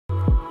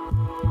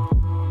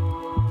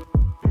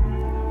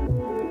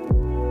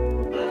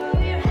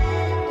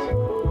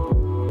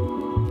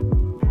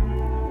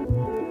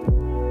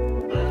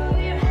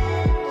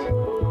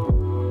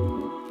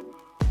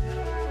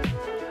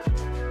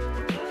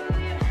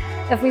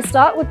If we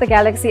start with the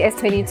Galaxy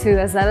S22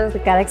 as well as the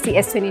Galaxy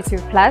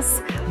S22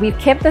 Plus, we've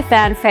kept the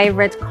fan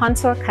favorite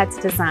contour cut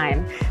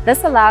design.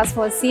 This allows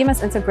for a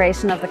seamless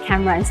integration of the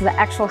camera into the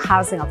actual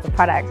housing of the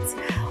product.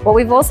 What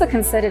we've also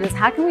considered is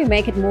how can we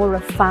make it more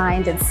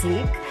refined and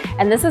sleek,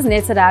 and this is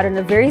netted out in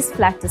a very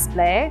flat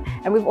display,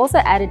 and we've also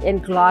added in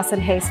glass and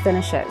haze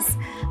finishes.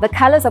 The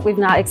colors that we've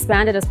now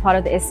expanded as part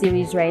of the S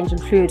series range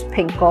include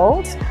pink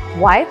gold,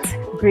 white,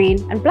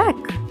 green and black.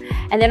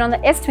 And then on the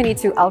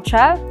S22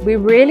 Ultra, we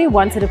really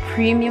wanted a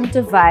premium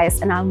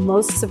device and our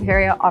most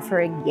superior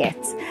offering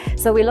yet.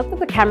 So we looked at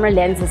the camera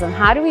lenses and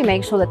how do we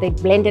make sure that they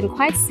blend in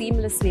quite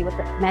seamlessly with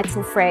the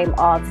metal frame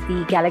of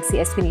the Galaxy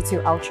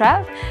S22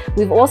 Ultra.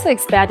 We've also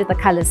expanded the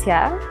colors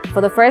here.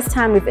 For the first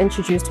time, we've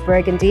introduced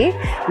burgundy.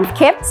 We've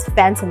kept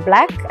phantom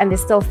black and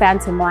there's still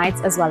phantom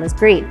white as well as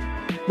green.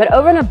 But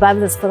over and above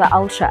this for the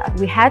Ultra,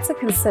 we had to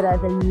consider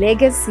the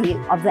legacy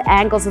of the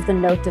angles of the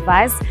Note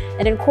device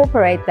and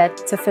incorporate that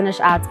to finish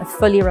out a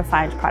fully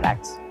refined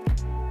product.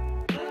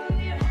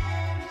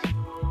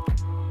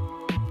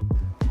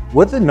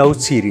 With the Note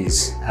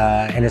series,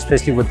 and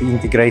especially with the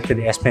integrated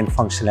S Pen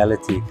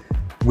functionality,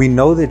 we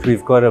know that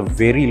we've got a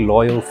very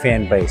loyal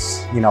fan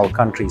base in our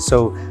country.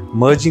 So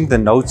merging the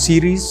Note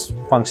series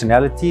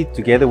functionality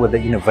together with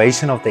the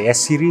innovation of the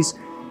S series,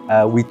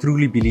 we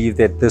truly believe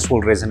that this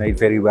will resonate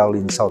very well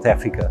in South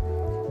Africa.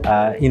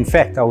 In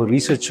fact, our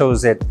research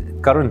shows that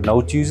current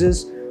Note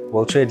users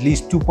will show at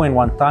least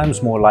 2.1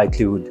 times more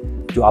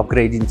likelihood to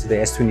upgrade into the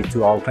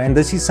S22 Ultra. And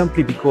this is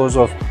simply because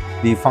of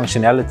the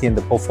functionality and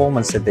the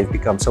performance that they've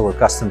become so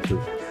accustomed to.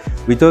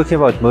 We're talking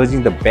about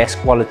merging the best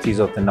qualities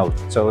of the Note,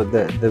 so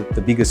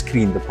the bigger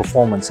screen, the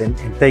performance, and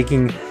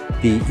taking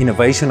the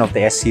innovation of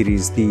the S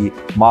series, the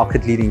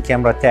market-leading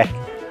camera tech,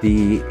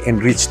 the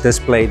enriched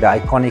display, the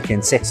iconic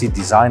and sexy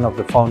design of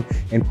the phone,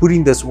 and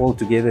putting this all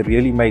together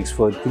really makes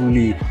for a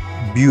truly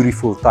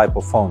beautiful type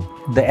of phone.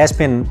 The S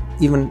Pen,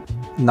 even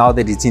now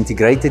that it's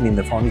integrated in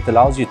the phone, it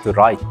allows you to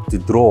write, to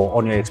draw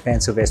on your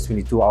expensive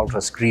S22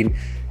 Ultra screen.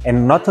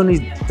 And not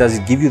only does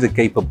it give you the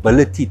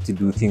capability to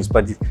do things,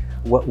 but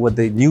with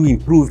the new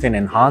improved and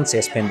enhanced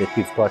S Pen that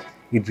we've got,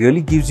 it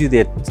really gives you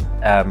that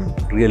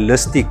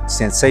realistic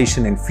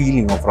sensation and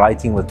feeling of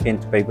writing with pen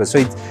to paper.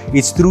 So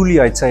it's truly,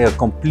 I'd say, a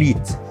complete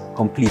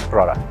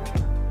product.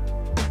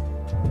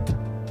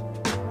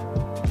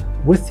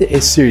 With the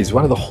S series,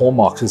 one of the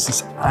hallmarks is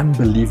this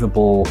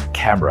unbelievable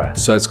camera.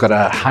 So it's got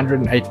a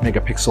 108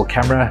 megapixel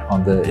camera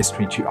on the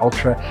S22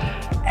 Ultra,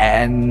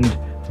 and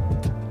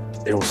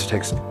it also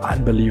takes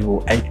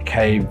unbelievable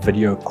 8K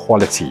video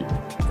quality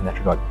in that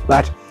regard.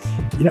 But,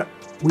 you know,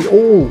 we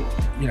all,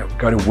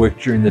 go to work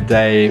during the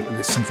day.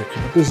 There's things that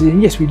keep us busy.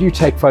 And yes, we do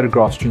take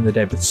photographs during the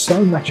day, but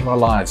so much of our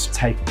lives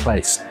take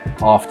place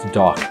after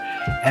dark.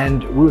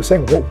 And we were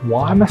saying, well,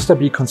 why must I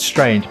be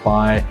constrained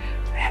by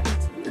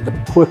the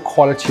poor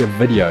quality of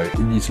video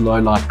in these low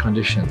light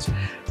conditions?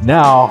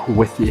 Now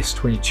with the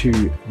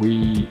S22,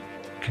 we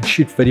can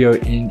shoot video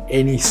in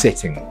any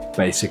setting,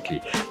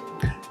 basically.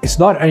 It's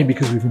not only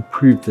because we've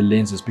improved the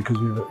lenses, because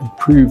we've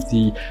improved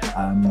the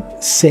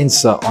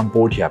sensor on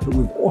board here, but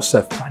we've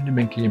also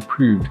fundamentally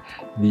improved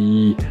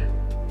the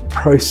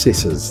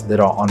processors that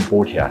are on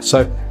board here.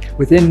 So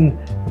within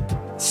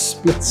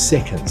split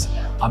seconds,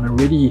 I'm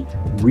already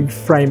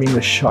reframing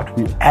the shot.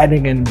 We're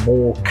adding in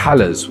more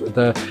colors.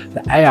 The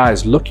AI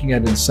is looking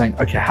at it and saying,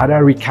 okay, how do I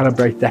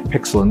recalibrate that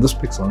pixel and this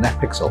pixel and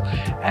that pixel?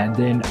 And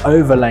then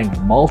overlaying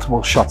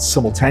multiple shots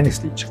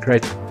simultaneously to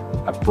create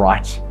a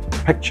bright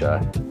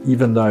picture,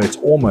 even though it's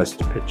almost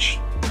pitch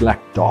black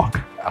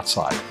dark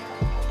outside.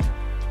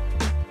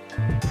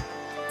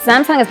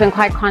 Samsung has been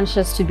quite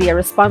conscious to be a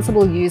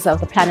responsible user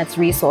of the planet's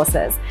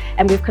resources,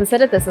 and we've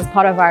considered this as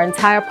part of our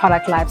entire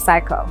product life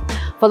cycle.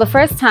 For the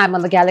first time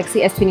on the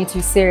Galaxy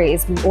S22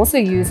 series, we've also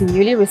used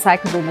newly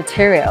recyclable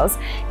materials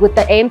with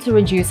the aim to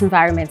reduce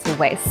environmental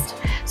waste.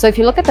 So if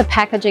you look at the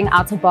packaging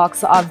outer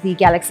box of the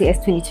Galaxy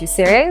S22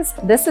 series,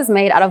 this is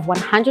made out of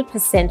 100%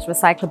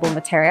 recyclable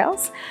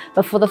materials.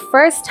 But for the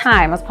first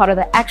time, as part of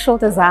the actual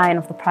design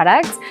of the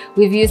product,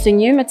 we've used a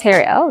new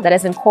material that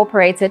has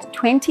incorporated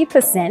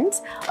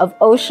 20% of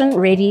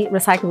ocean-ready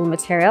recyclable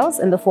materials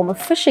in the form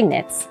of fishing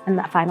nets in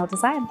that final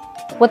design.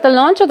 With the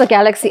launch of the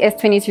Galaxy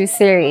S22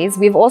 series,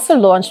 we've also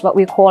launched what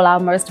we call our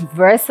most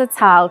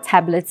versatile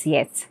tablets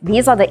yet.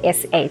 These are the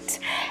S8.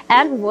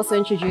 And we've also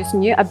introduced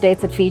new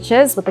updated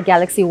features with the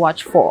Galaxy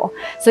Watch 4.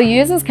 So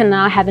users can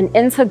now have an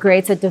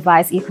integrated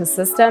device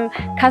ecosystem,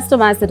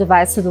 customize the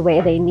device to the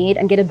way they need,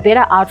 and get a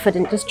better outfit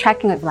in just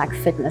tracking of like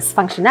fitness,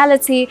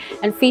 functionality,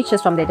 and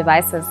features from their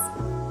devices.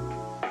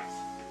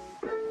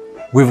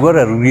 We've got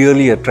a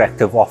really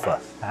attractive offer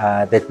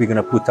that we're going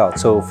to put out.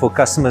 So for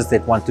customers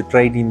that want to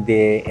trade in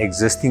their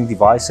existing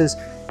devices,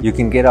 you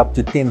can get up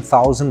to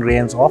 10,000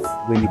 rands off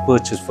when you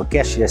purchase for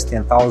cash. Yes,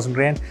 10,000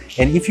 rand.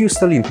 And if you're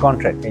still in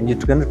contract and you're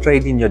going to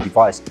trade in your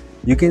device,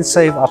 you can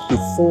save up to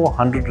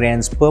 400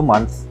 rands per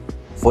month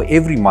for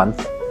every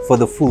month for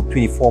the full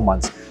 24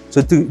 months.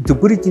 So to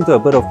put it into a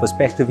bit of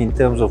perspective in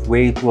terms of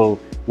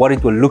what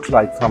it will look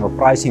like from a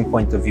pricing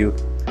point of view,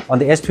 on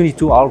the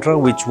S22 Ultra,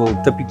 which will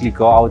typically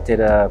go out at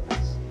a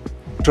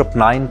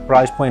 $999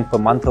 price point per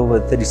month over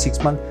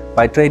 36 months.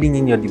 By trading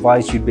in your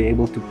device, you'd be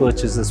able to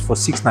purchase this for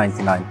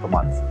 $699 per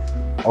month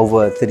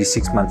over a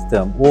 36-month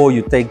term. Or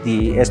you take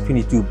the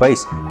S22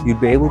 base, you'd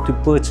be able to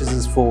purchase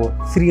this for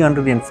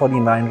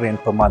 349 Rand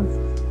per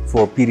month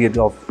for a period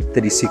of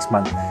 36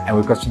 months. And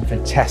we've got some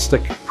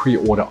fantastic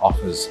pre-order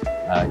offers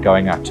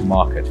going out to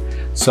market.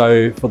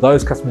 So for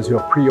those customers who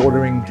are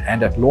pre-ordering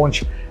and at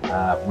launch,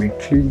 we're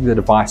including the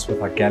device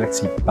with our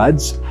Galaxy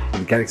Buds,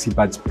 the Galaxy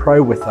Buds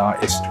Pro with our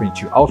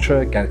S22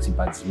 Ultra, Galaxy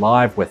Buds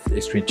Live with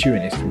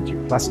S22 and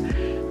S22 Plus.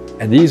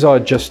 And these are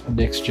just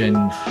next-gen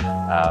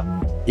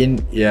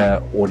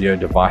in-ear audio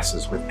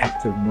devices with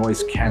active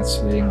noise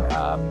cancelling,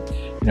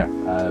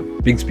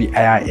 Bigsby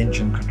AI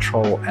engine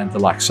control and the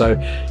like. So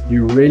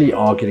you really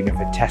are getting a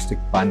fantastic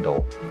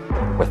bundle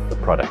with the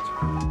product.